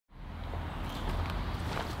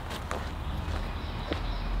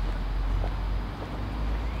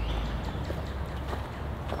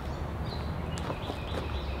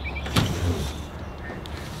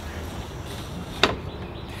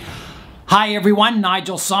Hi everyone,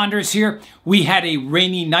 Nigel Saunders here. We had a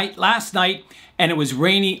rainy night last night and it was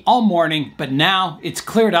rainy all morning, but now it's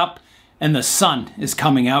cleared up and the sun is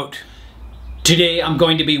coming out. Today I'm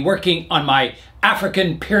going to be working on my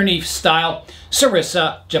African Pyrenees style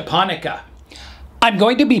Serissa japonica. I'm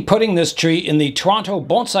going to be putting this tree in the Toronto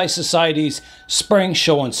Bonsai Society's spring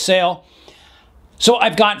show and sale. So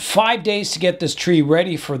I've got 5 days to get this tree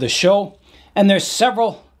ready for the show, and there's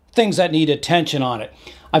several things that need attention on it.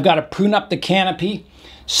 I've got to prune up the canopy,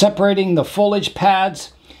 separating the foliage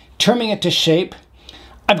pads, trimming it to shape.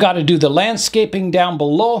 I've got to do the landscaping down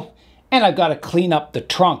below, and I've got to clean up the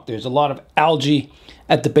trunk. There's a lot of algae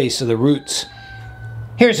at the base of the roots.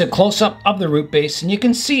 Here's a close-up of the root base, and you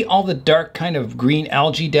can see all the dark kind of green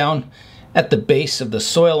algae down at the base of the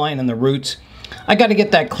soil line and the roots. I got to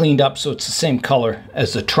get that cleaned up so it's the same color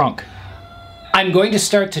as the trunk. I'm going to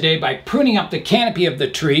start today by pruning up the canopy of the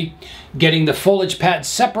tree, getting the foliage pads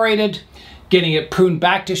separated, getting it pruned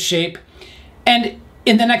back to shape, and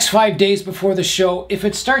in the next 5 days before the show, if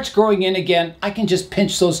it starts growing in again, I can just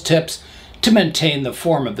pinch those tips to maintain the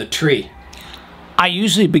form of the tree. I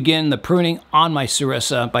usually begin the pruning on my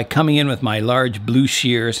Serissa by coming in with my large blue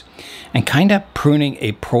shears and kind of pruning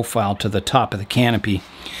a profile to the top of the canopy.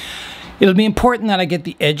 It'll be important that I get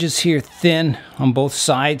the edges here thin on both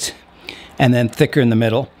sides and then thicker in the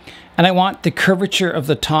middle. And I want the curvature of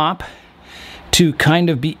the top to kind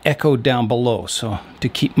of be echoed down below. So to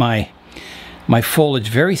keep my foliage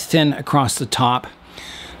very thin across the top.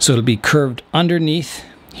 So it'll be curved underneath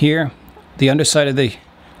here, the underside of the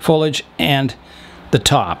foliage and the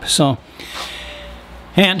top. So,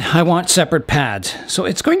 and I want separate pads. So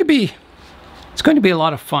it's going to be a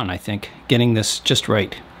lot of fun, I think, getting this just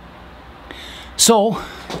right. So,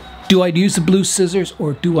 do I use the blue scissors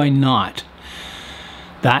or do I not?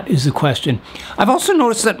 That is the question. I've also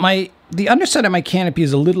noticed that the underside of my canopy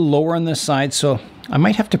is a little lower on this side, so I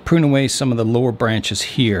might have to prune away some of the lower branches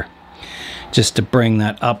here just to bring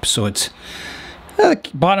that up so it's the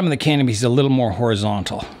bottom of the canopy is a little more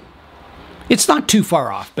horizontal. It's not too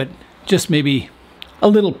far off, but just maybe a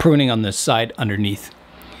little pruning on this side underneath.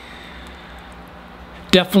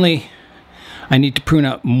 Definitely, I need to prune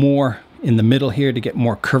out more in the middle here to get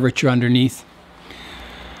more curvature underneath.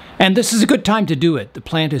 And this is a good time to do it. The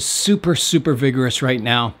plant is super, super vigorous right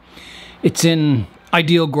now. It's in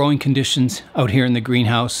ideal growing conditions out here in the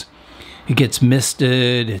greenhouse. It gets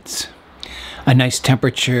misted, it's a nice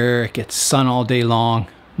temperature, it gets sun all day long.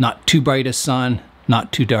 Not too bright a sun,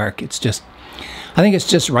 not too dark. It's just, I think it's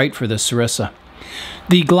just right for the Serissa.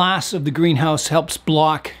 The glass of the greenhouse helps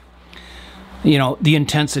block, you know, the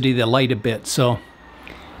intensity of the light a bit. So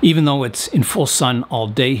even though it's in full sun all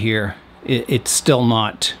day here, it's still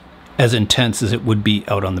not as intense as it would be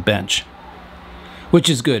out on the bench, which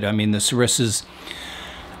is good. I mean, the Serissas,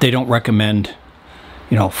 they don't recommend,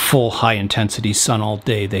 you know, full high intensity sun all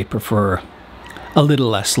day. They prefer a little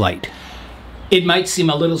less light. It might seem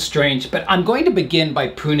a little strange, but I'm going to begin by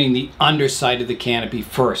pruning the underside of the canopy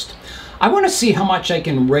first. I want to see how much I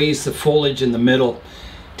can raise the foliage in the middle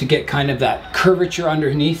to get kind of that curvature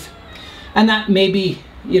underneath, and that maybe,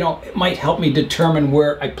 you know, it might help me determine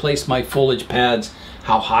where I place my foliage pads,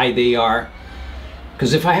 how high they are.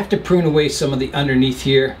 Because if I have to prune away some of the underneath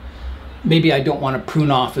here, maybe I don't want to prune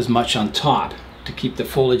off as much on top to keep the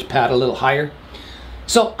foliage pad a little higher.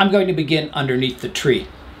 So I'm going to begin underneath the tree.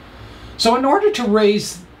 So in order to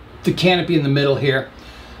raise the canopy in the middle here,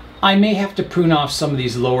 I may have to prune off some of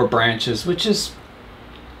these lower branches, which is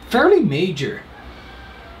fairly major.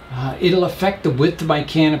 It'll affect the width of my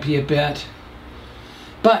canopy a bit.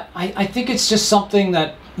 But I think it's just something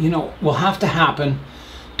that, you know, will have to happen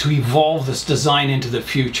to evolve this design into the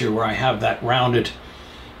future where I have that rounded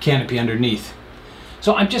canopy underneath.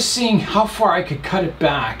 So I'm just seeing how far I could cut it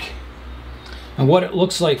back and what it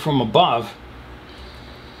looks like from above.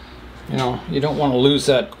 You know, you don't want to lose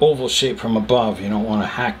that oval shape from above. You don't want to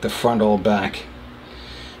hack the front all back,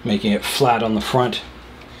 making it flat on the front.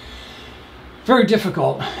 Very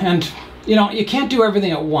difficult, and you know, you can't do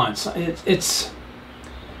everything at once. It's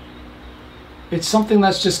something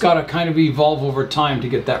that's just got to kind of evolve over time to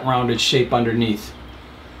get that rounded shape underneath.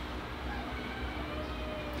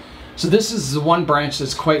 So this is the one branch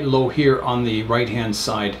that's quite low here on the right hand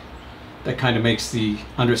side. That kind of makes the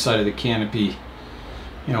underside of the canopy,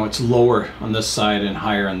 you know, it's lower on this side and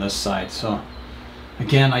higher on this side. So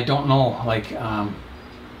again, I don't know, like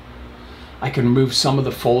I can remove some of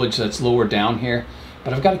the foliage that's lower down here,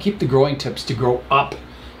 but I've got to keep the growing tips to grow up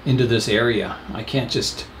into this area. I can't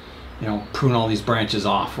just, you know, prune all these branches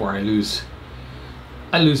off or I lose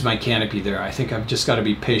my canopy there. I think I've just got to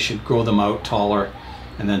be patient, grow them out taller,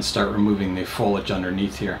 and then start removing the foliage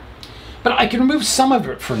underneath here. But I can remove some of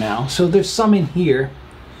it for now. So there's some in here.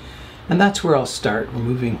 And that's where I'll start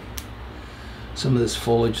removing some of this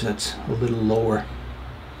foliage that's a little lower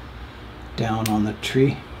down on the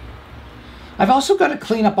tree. I've also got to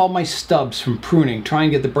clean up all my stubs from pruning, try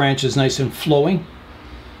and get the branches nice and flowing.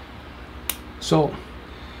 So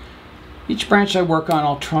each branch I work on,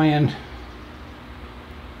 I'll try and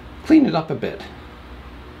clean it up a bit.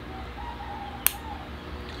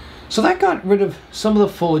 So that got rid of some of the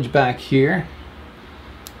foliage back here.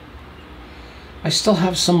 I still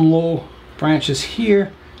have some low branches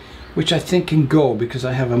here, which I think can go because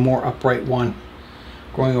I have a more upright one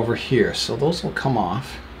going over here. So those will come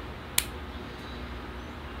off.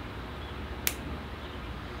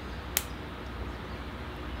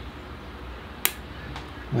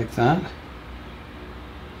 Like that.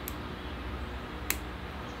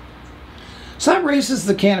 So that raises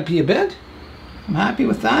the canopy a bit. I'm happy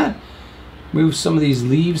with that. Move some of these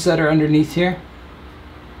leaves that are underneath here.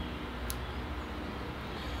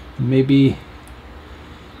 Maybe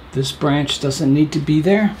this branch doesn't need to be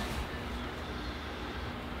there.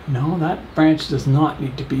 No, that branch does not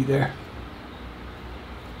need to be there.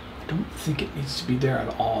 I don't think it needs to be there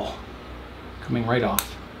at all. Coming right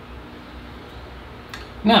off.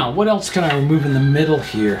 Now, what else can I remove in the middle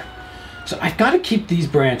here? So I've got to keep these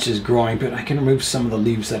branches growing, but I can remove some of the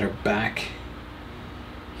leaves that are back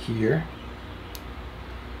here.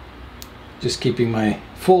 Just keeping my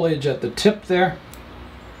foliage at the tip there.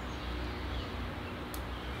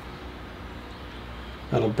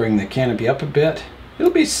 That'll bring the canopy up a bit.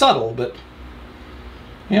 It'll be subtle, but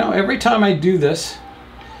you know, every time I do this,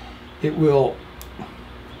 it will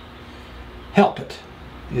help it.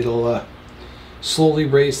 It'll slowly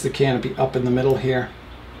raise the canopy up in the middle here.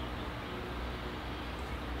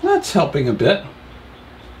 That's helping a bit.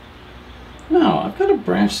 Now, I've got a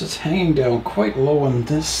branch that's hanging down quite low on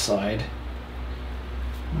this side.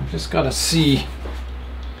 I've just got to see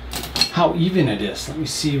how even it is. Let me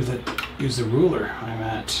see if use the ruler. I'm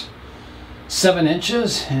at 7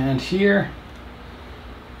 inches, and here,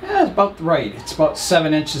 yeah, it's about right. It's about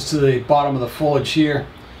 7 inches to the bottom of the foliage here,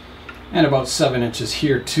 and about 7 inches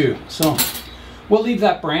here too. So we'll leave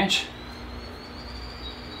that branch.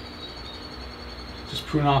 Just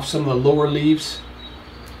prune off some of the lower leaves.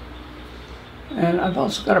 And I've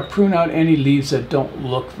also got to prune out any leaves that don't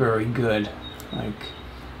look very good, like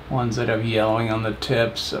ones that have yellowing on the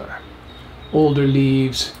tips or older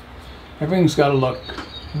leaves. Everything's got to look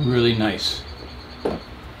really nice.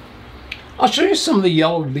 I'll show you some of the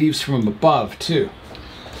yellowed leaves from above too.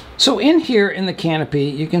 So in here in the canopy,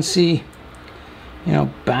 you can see, you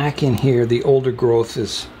know, back in here, the older growth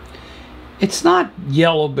is, it's not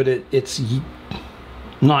yellow, but it's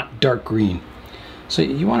not dark green. So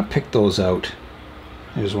you want to pick those out.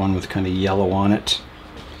 There's one with kind of yellow on it.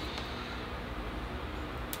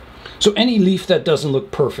 So any leaf that doesn't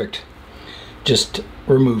look perfect, just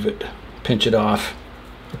remove it, pinch it off,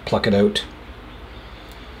 or pluck it out,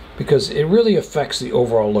 because it really affects the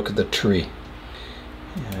overall look of the tree.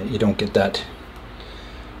 You don't get that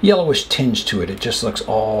yellowish tinge to it. It just looks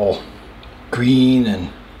all green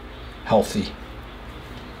and healthy.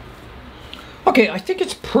 Okay, I think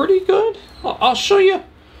it's pretty good. I'll show you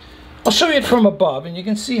it from above, and you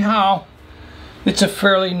can see how it's a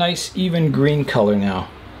fairly nice even green color now.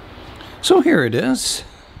 So here it is.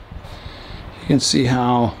 You can see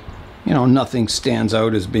how, you know, nothing stands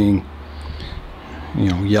out as being, you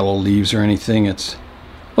know, yellow leaves or anything. It's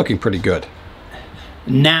looking pretty good.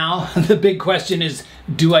 Now the big question is,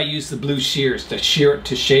 do I use the blue shears to shear it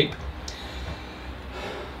to shape?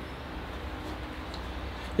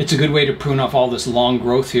 It's a good way to prune off all this long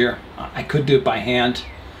growth here. I could do it by hand,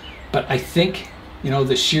 but I think, you know,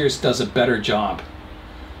 the shears does a better job.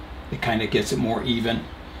 It kind of gets it more even.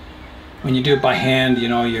 When you do it by hand, you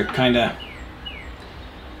know, you're kind of,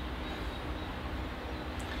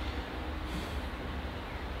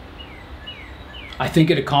 I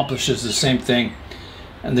think it accomplishes the same thing,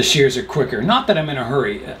 and the shears are quicker. Not that I'm in a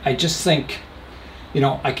hurry. I just think, you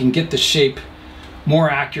know, I can get the shape more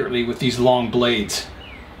accurately with these long blades.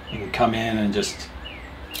 You can come in and just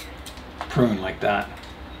prune like that.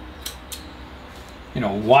 You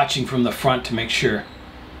know, watching from the front to make sure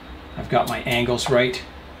I've got my angles right.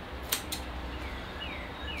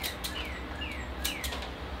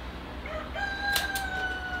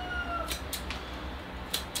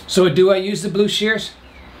 So do I use the blue shears?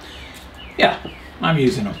 Yeah, I'm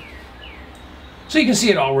using them. So you can see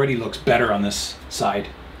it already looks better on this side.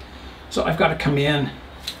 So I've got to come in .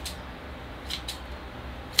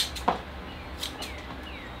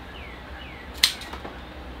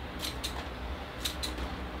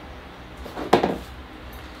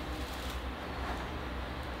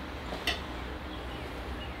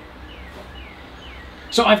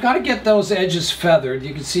 So I've got to get those edges feathered.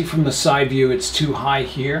 You can see from the side view it's too high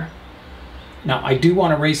here. Now I do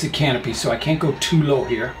want to raise the canopy, so I can't go too low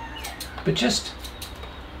here, but just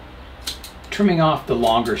trimming off the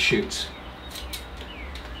longer shoots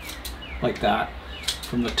like that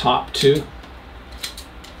from the top too,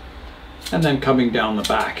 and then coming down the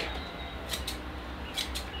back.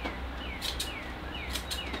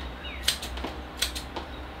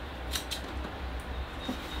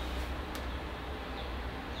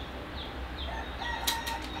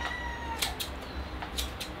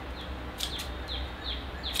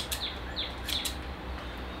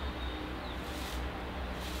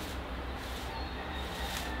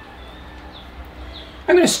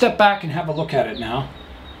 I'm going to step back and have a look at it now.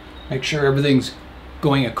 Make sure everything's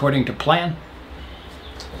going according to plan.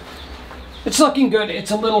 It's looking good.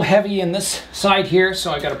 It's a little heavy in this side here,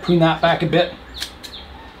 so I got to prune that back a bit.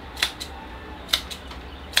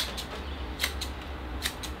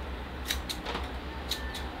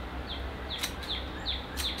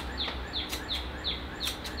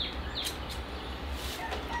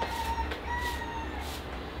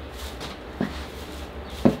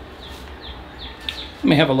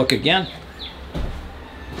 Let me have a look again.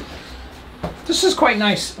 This is quite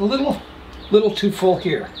nice. A little too full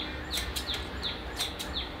here.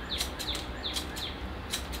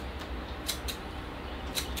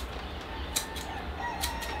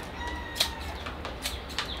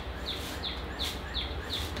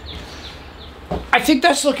 I think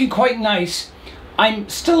that's looking quite nice. I'm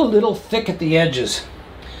still a little thick at the edges,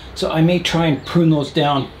 so I may try and prune those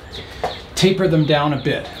down, taper them down a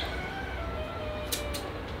bit.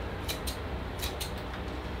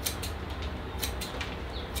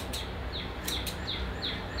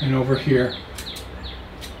 And over here.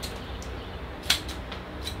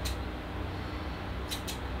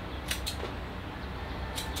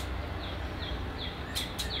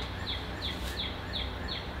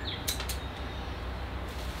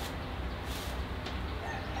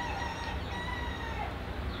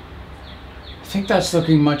 I think that's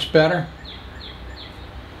looking much better.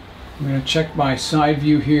 I'm going to check my side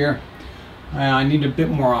view here. I need a bit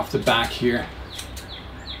more off the back here.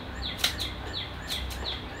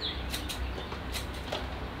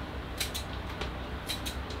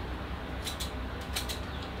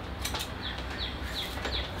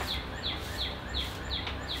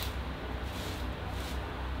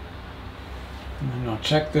 And I'll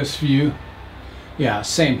check this view. Yeah,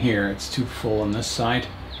 same here. It's too full on this side.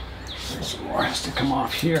 Some more has to come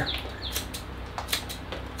off here.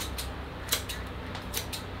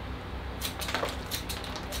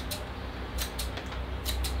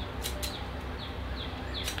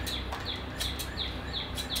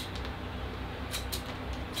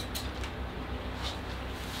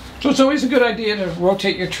 So it's always a good idea to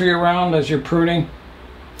rotate your tree around as you're pruning.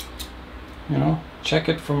 You know, check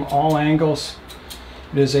it from all angles.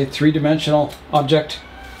 It is a three-dimensional object.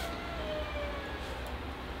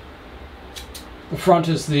 The front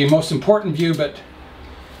is the most important view, but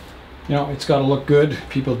you know, it's got to look good.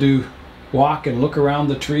 People do walk and look around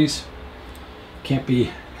the trees. Can't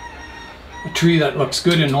be a tree that looks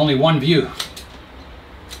good in only one view.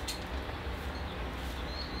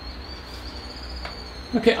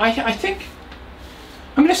 Okay, I think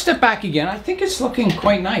I'm going to step back again. I think it's looking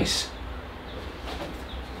quite nice.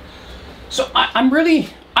 So I'm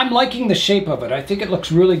liking the shape of it. I think it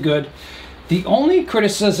looks really good. The only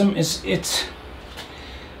criticism is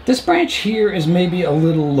this branch here is maybe a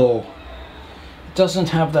little low. It doesn't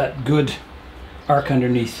have that good arc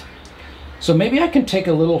underneath. So maybe I can take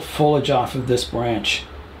a little foliage off of this branch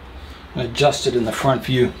and adjust it in the front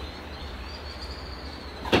view.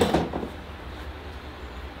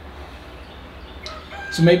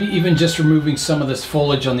 So maybe even just removing some of this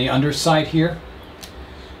foliage on the underside here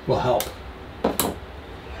will help.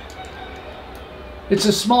 It's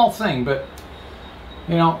a small thing, but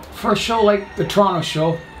you know, for a show like the Toronto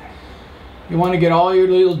show, you want to get all your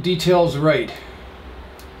little details right.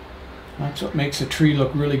 That's what makes a tree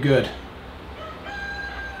look really good.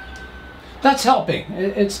 That's helping.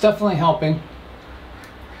 It's definitely helping.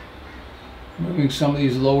 Moving some of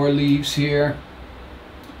these lower leaves here.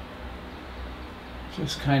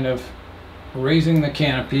 Just kind of raising the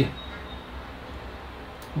canopy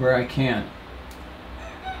where I can.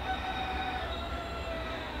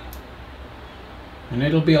 And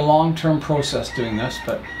it'll be a long-term process doing this,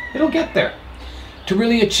 but it'll get there. To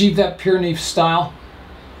really achieve that pure leaf style,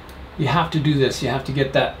 you have to do this. You have to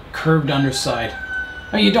get that curved underside.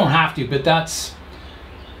 Now, you don't have to, but that's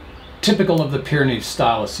typical of the pure leaf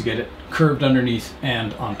style, is to get it curved underneath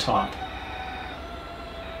and on top.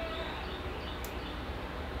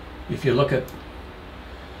 If you look at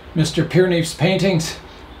Mr. Pierneef's paintings.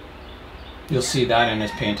 You'll see that in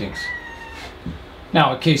his paintings.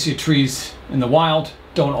 Now, acacia trees in the wild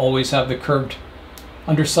don't always have the curved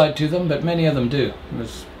underside to them, but many of them do.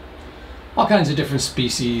 There's all kinds of different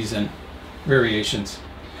species and variations.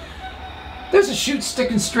 There's a shoot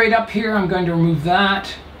sticking straight up here. I'm going to remove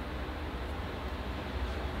that.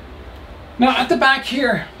 Now at the back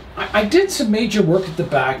here, I did some major work at the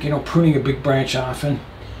back, you know, pruning a big branch off, and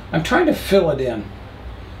I'm trying to fill it in.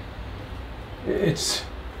 It's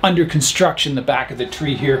under construction, the back of the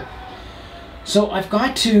tree here. So I've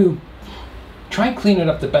got to try and clean it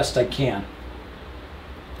up the best I can.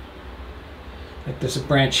 Like there's a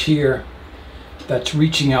branch here that's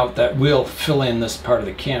reaching out that will fill in this part of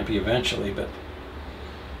the canopy eventually, but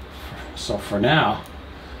so for now,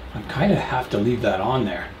 I kind of have to leave that on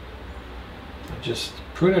there. Just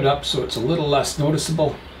prune it up so it's a little less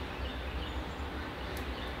noticeable.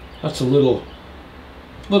 That's a little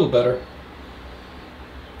better.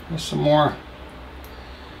 There's some more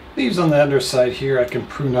leaves on the underside here I can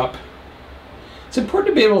prune up. It's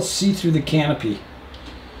important to be able to see through the canopy.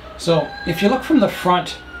 So if you look from the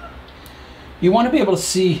front, you want to be able to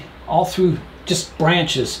see all through just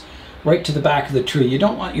branches right to the back of the tree. You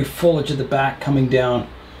don't want your foliage at the back coming down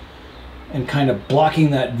and kind of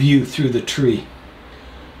blocking that view through the tree.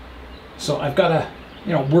 So I've got to,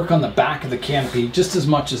 you know, work on the back of the canopy just as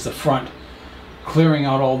much as the front, clearing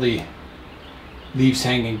out all the leaves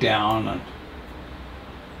hanging down and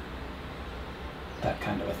that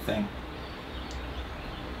kind of a thing.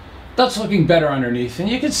 That's looking better underneath, and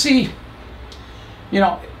you can see, you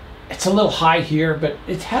know, it's a little high here, but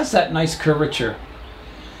it has that nice curvature.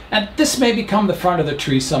 And this may become the front of the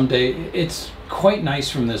tree someday. It's quite nice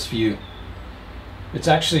from this view. It's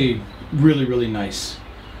actually really, really nice.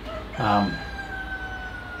 I'm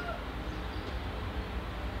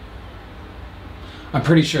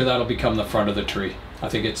pretty sure that'll become the front of the tree. I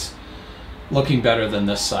think it's looking better than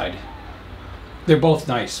this side. They're both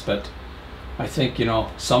nice, but I think, you know,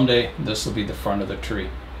 someday this will be the front of the tree.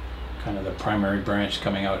 Kind of the primary branch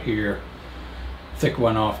coming out here. Thick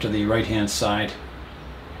one off to the right-hand side.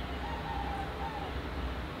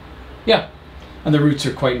 Yeah, and the roots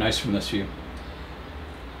are quite nice from this view.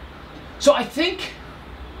 So I think,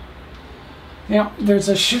 you know, there's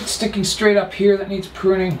a shoot sticking straight up here that needs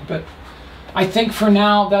pruning, but I think for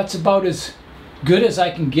now that's about as good as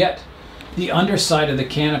I can get the underside of the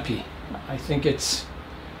canopy. I think it's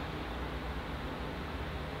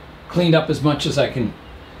cleaned up as much as I can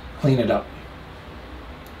clean it up.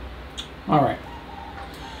 All right.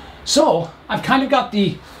 So I've kind of got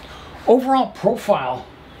the overall profile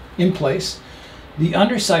in place, the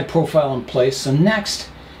underside profile in place. So next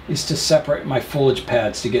is to separate my foliage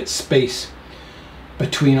pads to get space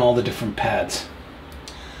between all the different pads.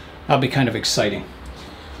 That'll be kind of exciting.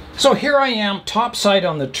 So here I am, top side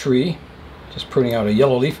on the tree, just pruning out a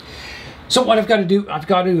yellow leaf. So what I've got to do, I've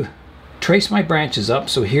got to trace my branches up.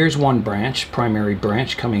 So here's one branch, primary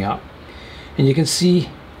branch coming up, and you can see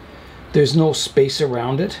there's no space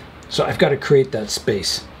around it. So I've got to create that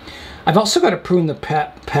space. I've also got to prune the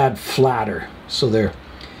pad flatter. So they're,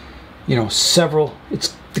 you know,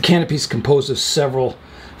 the canopy's composed of several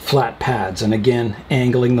flat pads, and again,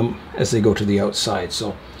 angling them as they go to the outside.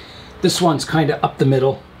 So this one's kind of up the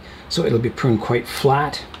middle, so it'll be pruned quite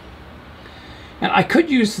flat. And I could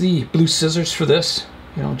use the blue scissors for this,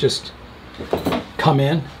 you know, just come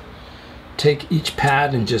in, take each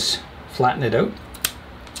pad and just flatten it out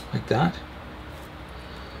like that,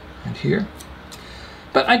 and here.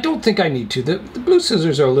 But I don't think I need to. The blue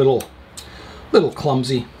scissors are a little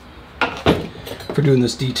clumsy for doing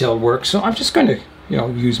this detailed work, so I'm just going to, you know,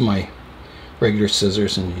 use my regular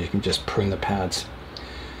scissors, and you can just prune the pads.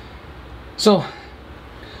 So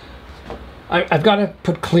I've got to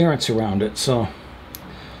put clearance around it, so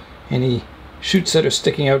any shoots that are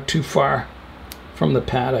sticking out too far from the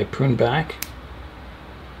pad, I prune back.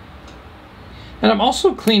 And I'm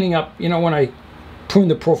also cleaning up, you know, when I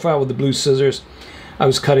pruned the profile with the blue scissors, I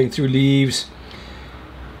was cutting through leaves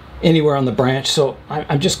anywhere on the branch, so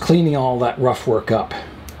I'm just cleaning all that rough work up.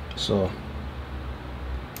 So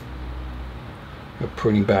I'm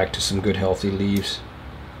pruning back to some good healthy leaves.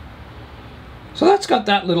 So that's got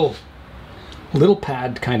that little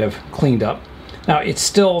pad kind of cleaned up. Now it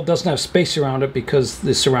still doesn't have space around it because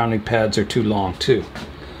the surrounding pads are too long too.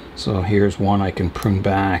 So here's one I can prune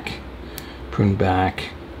back, prune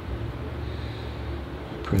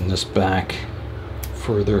this back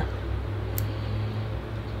further.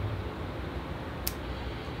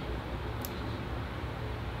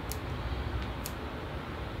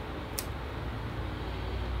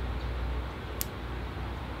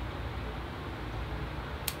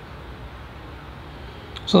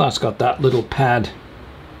 So that's got that little pad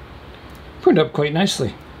pruned up quite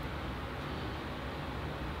nicely.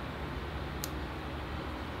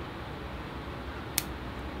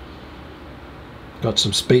 Got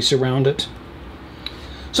some space around it.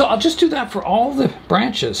 So I'll just do that for all the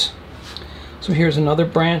branches. So here's another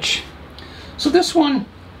branch. So this one,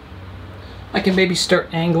 I can maybe start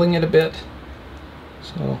angling it a bit.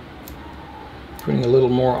 So putting a little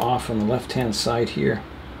more off on the left-hand side here.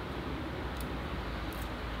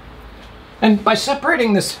 And by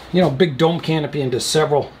separating this, big dome canopy into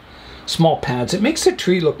several small pads, it makes the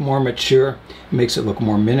tree look more mature. It makes it look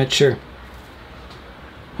more miniature.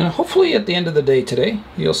 And hopefully at the end of the day today,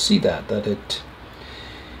 you'll see that it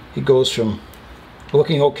goes from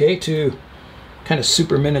looking okay to kind of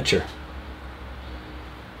super miniature.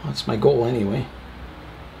 That's my goal anyway.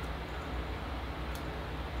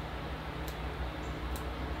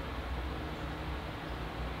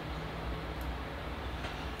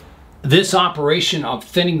 This operation of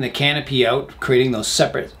thinning the canopy out, creating those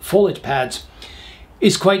separate foliage pads,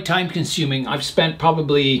 is quite time consuming. I've spent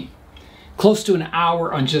probably close to an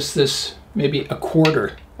hour on just this, maybe a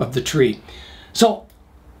quarter of the tree. So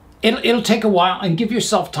it'll take a while, and give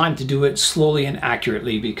yourself time to do it slowly and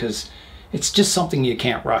accurately, because it's just something you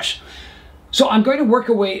can't rush. So I'm going to work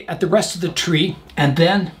away at the rest of the tree, and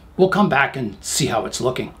then we'll come back and see how it's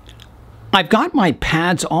looking. I've got my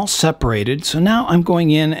pads all separated, so now I'm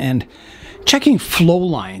going in and checking flow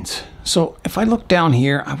lines. So if I look down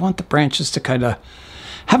here, I want the branches to kind of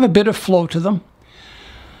have a bit of flow to them.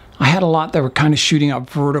 I had a lot that were kind of shooting up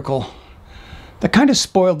vertical. That kind of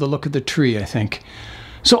spoiled the look of the tree, I think.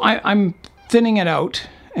 So I'm thinning it out,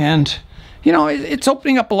 and it's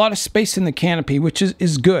opening up a lot of space in the canopy, which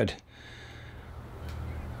is good.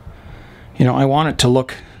 I want it to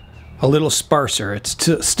look a little sparser. It's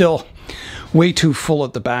still way too full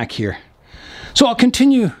at the back here. So I'll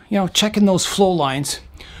continue, checking those flow lines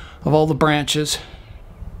of all the branches.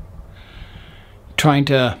 Trying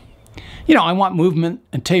to, I want movement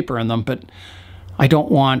and taper in them, but I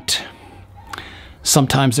don't want,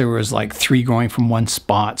 sometimes there was like 3 growing from one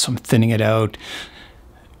spot, so I'm thinning it out.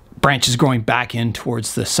 Branches growing back in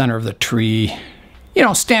towards the center of the tree.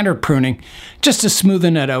 Standard pruning, just to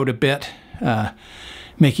smoothen it out a bit,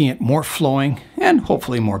 making it more flowing and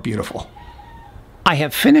hopefully more beautiful. I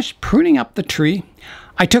have finished pruning up the tree.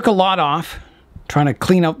 I took a lot off, trying to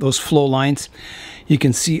clean out those flow lines. You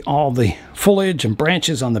can see all the foliage and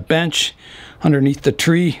branches on the bench, underneath the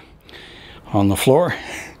tree, on the floor.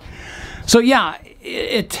 So yeah,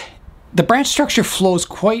 the branch structure flows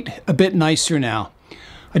quite a bit nicer now.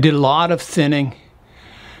 I did a lot of thinning.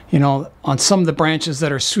 On some of the branches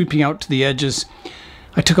that are sweeping out to the edges,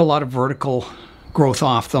 I took a lot of vertical growth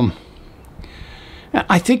off them.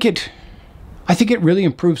 I think it really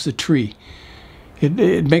improves the tree.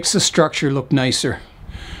 It makes the structure look nicer.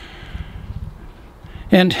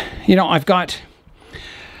 And, I've got,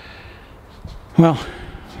 well,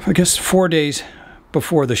 I guess 4 days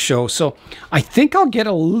before the show. So I think I'll get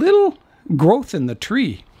a little growth in the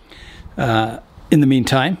tree in the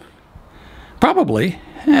meantime. Probably.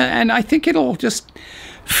 And I think it'll just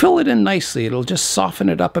fill it in nicely. It'll just soften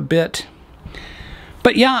it up a bit.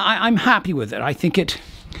 But yeah, I'm happy with it. I think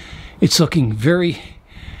it's looking very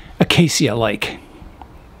acacia-like.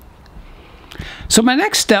 So my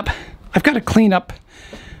next step, I've got to clean up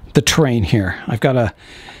the terrain here. I've got to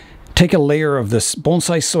take a layer of this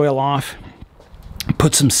bonsai soil off,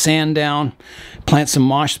 put some sand down, plant some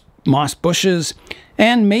moss bushes,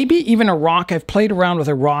 and maybe even a rock. I've played around with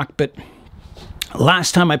a rock, but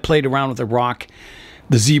last time I played around with a rock,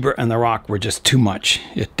 the zebra and the rock were just too much.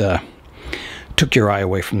 It took your eye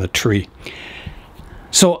away from the tree.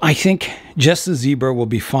 So I think just the zebra will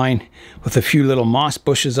be fine with a few little moss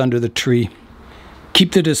bushes under the tree.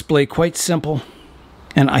 Keep the display quite simple,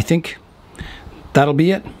 and I think that'll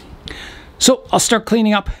be it. So I'll start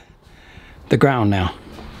cleaning up the ground now.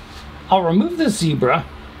 I'll remove the zebra,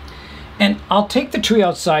 and I'll take the tree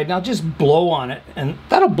outside and I'll just blow on it, and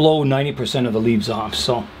that'll blow 90% of the leaves off.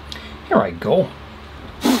 So here I go.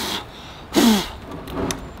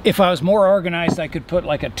 If I was more organized, I could put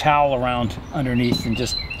like a towel around underneath and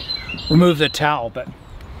just remove the towel, but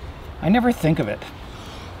I never think of it.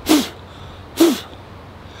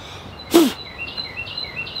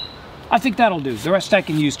 I think that'll do. The rest I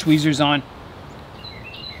can use tweezers on.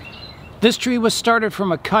 This tree was started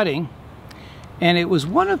from a cutting, and it was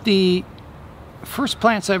one of the first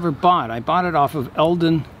plants I ever bought. I bought it off of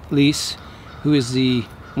Eldon Lease, who is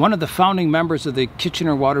one of the founding members of the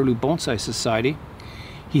Kitchener-Waterloo Bonsai Society.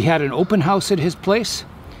 He had an open house at his place,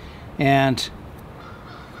 and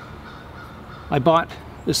I bought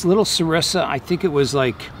This little Serissa, I think it was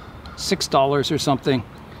like $6 or something.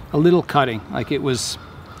 A little cutting, like it was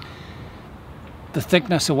the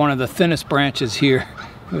thickness of one of the thinnest branches here.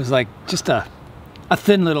 It was like just a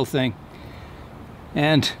thin little thing.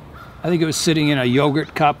 And I think it was sitting in a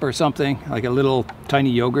yogurt cup or something, like a little tiny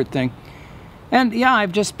yogurt thing. And yeah,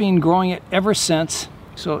 I've just been growing it ever since.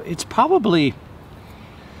 So it's probably,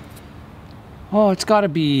 oh, it's got to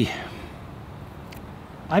be,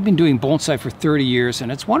 I've been doing bonsai for 30 years,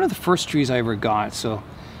 and it's one of the first trees I ever got. So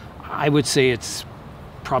I would say it's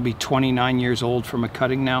probably 29 years old from a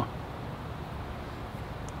cutting now.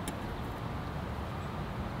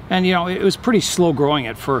 And you know, it was pretty slow growing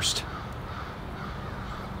at first.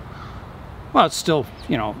 Well, it's still,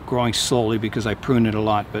 you know, growing slowly because I prune it a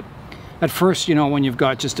lot, but at first, you know, when you've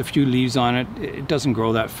got just a few leaves on it, it doesn't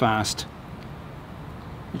grow that fast.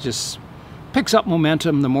 It just picks up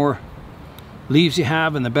momentum. The more leaves you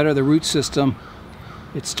have and the better the root system,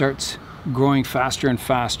 it starts growing faster and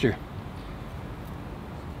faster.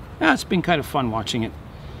 Yeah, it's been kind of fun watching it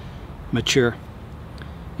mature.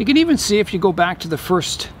 You can even see, if you go back to the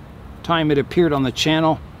first time it appeared on the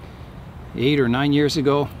channel 8 or 9 years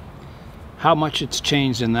ago, how much it's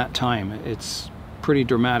changed in that time. It's pretty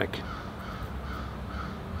dramatic.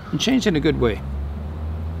 And changed in a good way.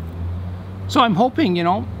 So I'm hoping, you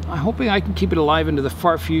know, I'm hoping I can keep it alive into the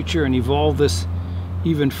far future and evolve this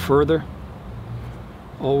even further.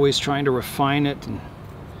 Always trying to refine it and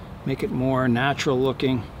make it more natural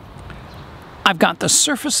looking. I've got the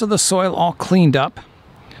surface of the soil all cleaned up,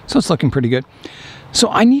 so it's looking pretty good. So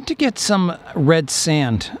I need to get some red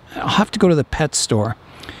sand. I'll have to go to the pet store.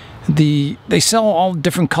 They sell all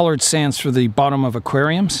different colored sands for the bottom of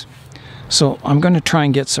aquariums. So I'm going to try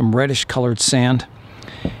and get some reddish colored sand.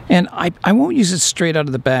 And I won't use it straight out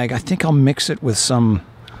of the bag. I think I'll mix it with some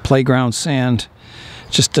playground sand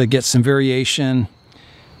just to get some variation.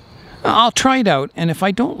 I'll try it out, and if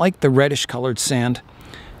I don't like the reddish colored sand,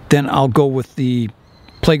 then I'll go with the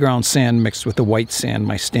playground sand mixed with the white sand,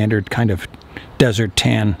 my standard kind of desert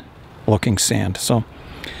tan looking sand. So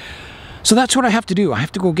that's what I have to do. I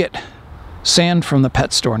have to go get sand from the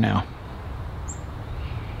pet store now.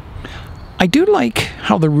 I do like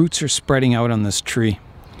how the roots are spreading out on this tree.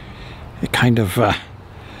 It kind of,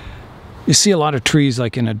 you see a lot of trees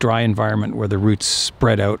like in a dry environment where the roots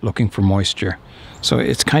spread out looking for moisture. So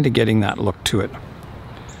it's kind of getting that look to it,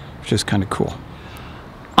 which is kind of cool.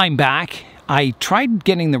 I'm back. I tried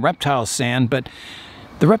getting the reptile sand, but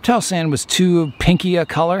the reptile sand was too pinky a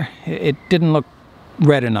color. It didn't look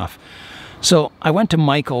red enough. So I went to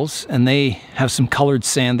Michael's, and they have some colored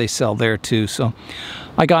sand they sell there too. So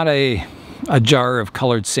I got a jar of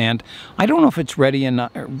colored sand. I don't know if it's ready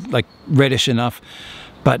enough, like reddish enough,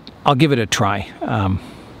 but I'll give it a try.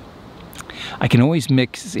 I can always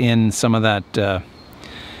mix in some of that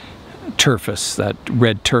turfus, that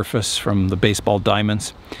red turfus from the baseball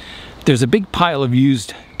diamonds. There's a big pile of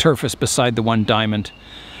used turfus beside the one diamond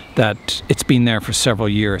that it's been there for several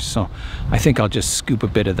years, so I think I'll just scoop a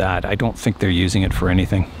bit of that. I don't think they're using it for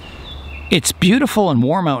anything. It's beautiful and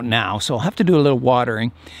warm out now, so I'll have to do a little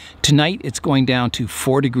watering. Tonight it's going down to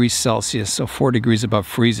 4 degrees Celsius, so 4 degrees above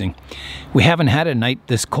freezing. We haven't had a night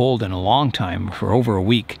this cold in a long time, for over a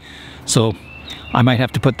week, so I might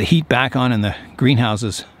have to put the heat back on in the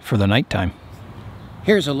greenhouses for the nighttime.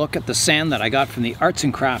 Here's a look at the sand that I got from the arts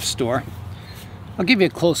and crafts store. I'll give you a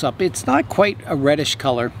close-up. It's not quite a reddish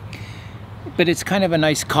color, but it's kind of a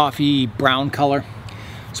nice coffee brown color.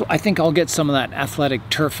 So I think I'll get some of that athletic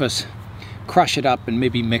turfus, crush it up, and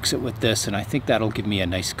maybe mix it with this, and I think that'll give me a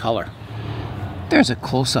nice color. There's a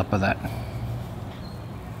close-up of that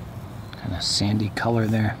kind of sandy color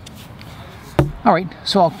there. All right,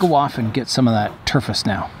 so I'll go off and get some of that turfus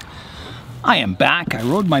now. I am back. I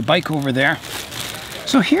rode my bike over there.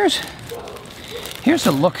 So here's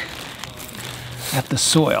a look at the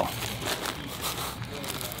soil.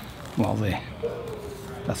 Well, the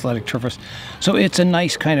athletic turfus. So it's a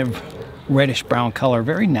nice kind of reddish brown color,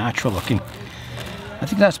 very natural looking. I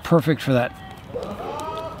think that's perfect for that,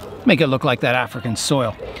 make it look like that African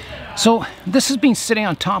soil. So this has been sitting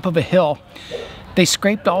on top of a hill. They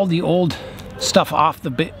scraped all the old stuff off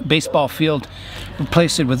the baseball field,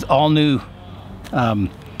 replaced it with all new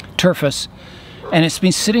turfus, and it's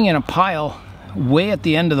been sitting in a pile way at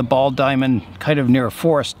the end of the ball diamond, kind of near a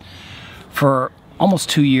forest, for almost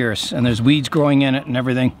 2 years, and there's weeds growing in it and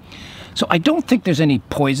everything. So I don't think there's any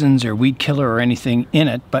poisons or weed killer or anything in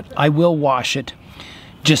it, but I will wash it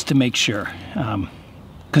just to make sure,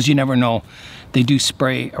 because you never know. They do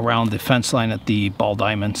spray around the fence line at the ball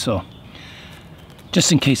diamond, so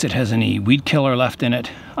just in case it has any weed killer left in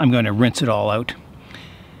it, I'm going to rinse it all out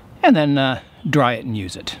and then dry it and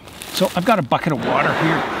use it. So I've got a bucket of water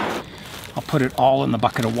here. I'll put it all in the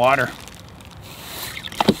bucket of water.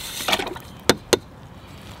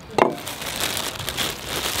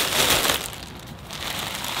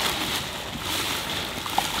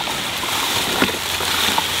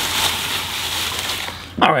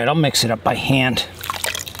 All right, I'll mix it up by hand.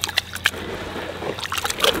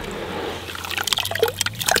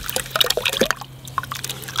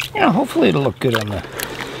 Yeah, hopefully it'll look good on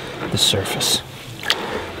the surface.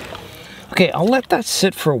 Okay, I'll let that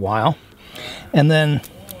sit for a while, and then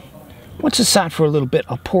once it's sat for a little bit,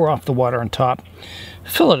 I'll pour off the water on top,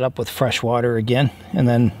 fill it up with fresh water again, and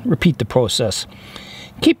then repeat the process.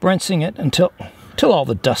 Keep rinsing it until all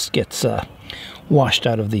the dust gets washed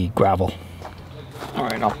out of the gravel. All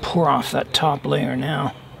right, I'll pour off that top layer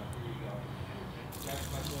now.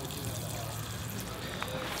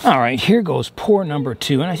 All right, here goes pour number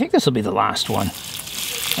 2, and I think this will be the last one.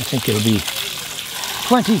 I think it'll be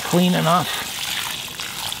plenty clean enough.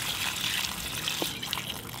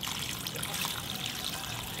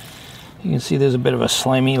 You can see there's a bit of a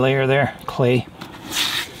slimy layer there, clay,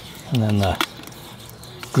 and then the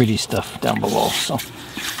gritty stuff down below. So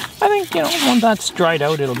I think, you know, when that's dried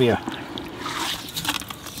out, it'll be a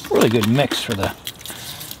really good mix for the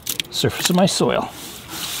surface of my soil.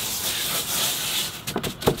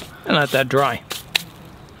 And let that dry.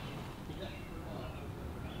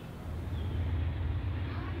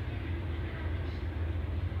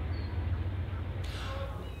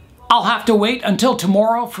 I'll have to wait until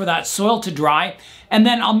tomorrow for that soil to dry, and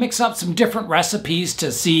then I'll mix up some different recipes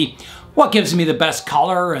to see what gives me the best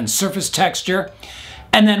color and surface texture.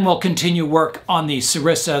 And then we'll continue work on the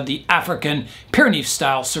Serissa, the African Pyrenees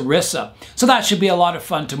style Serissa. So that should be a lot of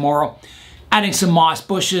fun tomorrow. Adding some moss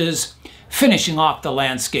bushes, finishing off the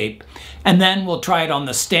landscape. And then we'll try it on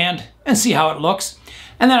the stand and see how it looks.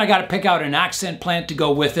 And then I got to pick out an accent plant to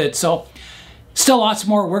go with it. So still lots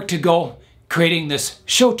more work to go creating this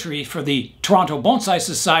show tree for the Toronto Bonsai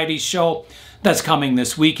Society show that's coming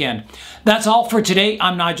this weekend. That's all for today.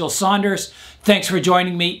 I'm Nigel Saunders. Thanks for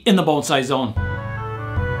joining me in the Bonsai Zone.